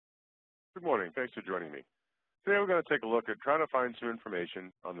Good morning. Thanks for joining me. Today we're going to take a look at trying to find some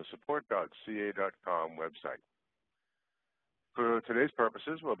information on the support.ca.com website. For today's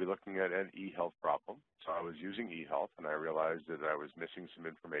purposes, we'll be looking at an eHealth problem. So I was using eHealth and I realized that I was missing some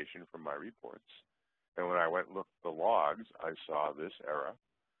information from my reports. And when I went and looked at the logs, I saw this error.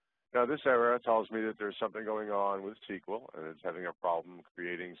 Now this error tells me that there's something going on with SQL and it's having a problem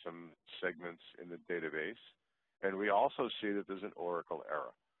creating some segments in the database. And we also see that there's an Oracle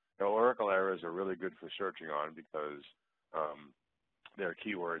error. Now, Oracle errors are really good for searching on because they're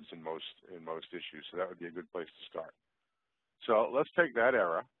keywords in most issues, so that would be a good place to start. So let's take that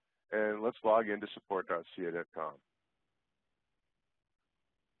error and let's log into support.ca.com.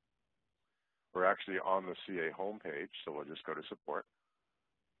 We're actually on the CA homepage, so we'll just go to support,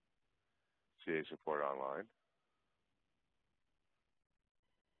 CA Support Online.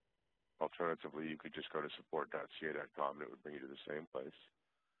 Alternatively, you could just go to support.ca.com and it would bring you to the same place.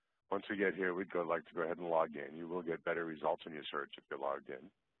 Once we get here, we'd like to go ahead and log in. You will get better results in your search if you're logged in.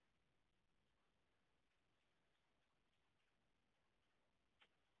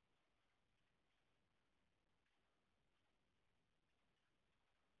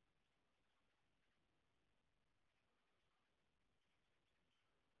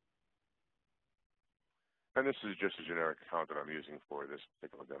 And this is just a generic account that I'm using for this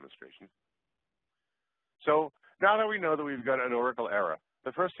particular demonstration. So now that we know that we've got an Oracle error,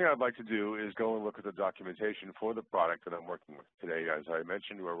 the first thing I'd like to do is go and look at the documentation for the product that I'm working with. Today, as I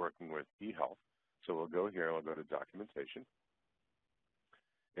mentioned, we're working with eHealth. So we'll go here and we'll go to documentation.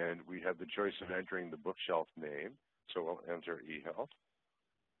 And we have the choice of entering the bookshelf name. So we'll enter eHealth.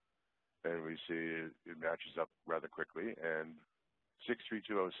 And we see it matches up rather quickly. And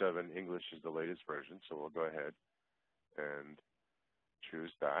 63207 English is the latest version. So we'll go ahead and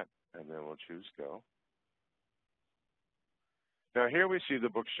choose that. And then we'll choose Go. Now here we see the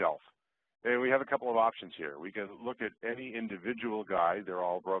bookshelf, and we have a couple of options here. We can look at any individual guide. They're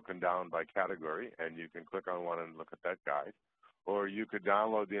all broken down by category, and you can click on one and look at that guide. Or you could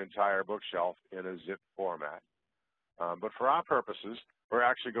download the entire bookshelf in a zip format. But for our purposes, we're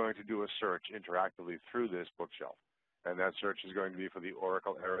actually going to do a search interactively through this bookshelf. And that search is going to be for the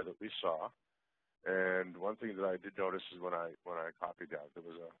Oracle error that we saw. And one thing that I did notice is when I copied that, there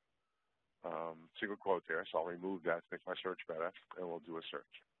was a single quote there, so I'll remove that to make my search better, and we'll do a search.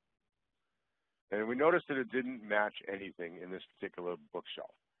 And we noticed that it didn't match anything in this particular bookshelf.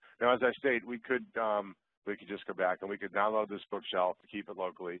 Now, as I state, we could just go back and we could download this bookshelf to keep it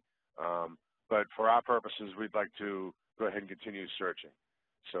locally. But for our purposes, we'd like to go ahead and continue searching.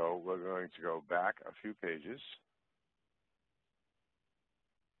 So we're going to go back a few pages.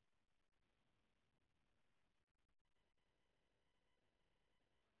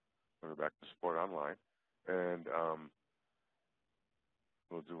 We'll go back to Support Online, and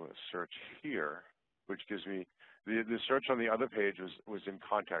we'll do a search here, which gives me the search on the other page was in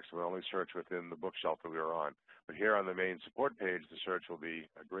context. We'll only search within the bookshelf that we were on. But here on the main support page, the search will be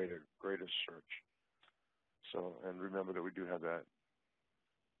a greatest search. So, and remember that we do have that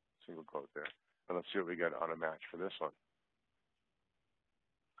single quote there. And let's see what we get on a match for this one.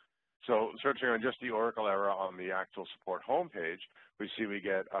 So searching on just the Oracle error on the actual support homepage, we see we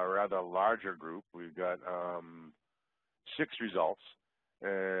get a rather larger group. We've got 6 results.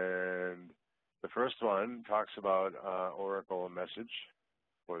 And the first one talks about Oracle message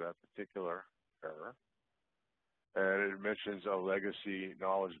for that particular error. And it mentions a legacy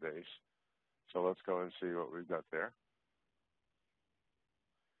knowledge base. So let's go and see what we've got there.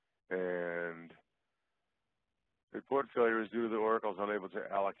 And report failure is due to the Oracle's unable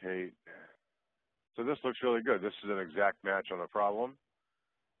to allocate. So this looks really good. This is an exact match on the problem.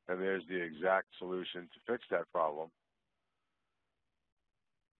 And there's the exact solution to fix that problem.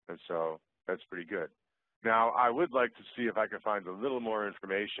 And so that's pretty good. Now, I would like to see if I can find a little more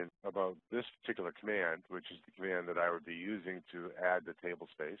information about this particular command, which is the command that I would be using to add the table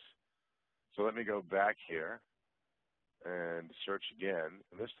space. So let me go back here and search again.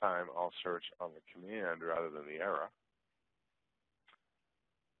 And this time I'll search on the command rather than the error.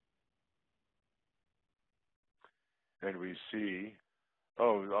 And we see, a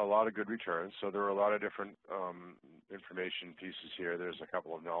lot of good returns. So there are a lot of different information pieces here. There's a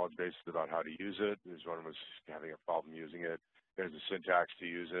couple of knowledge bases about how to use it. There's one was having a problem using it. There's a syntax to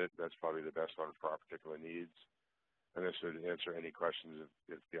use it. That's probably the best one for our particular needs. And this would answer any questions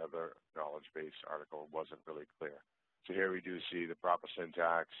if the other knowledge base article wasn't really clear. So here we do see the proper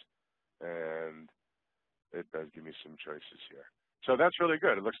syntax, and it does give me some choices here. So that's really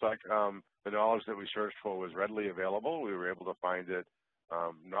good. It looks like the knowledge that we searched for was readily available. We were able to find it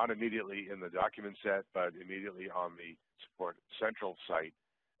not immediately in the document set, but immediately on the Support Central site.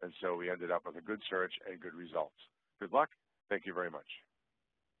 And so we ended up with a good search and good results. Good luck. Thank you very much.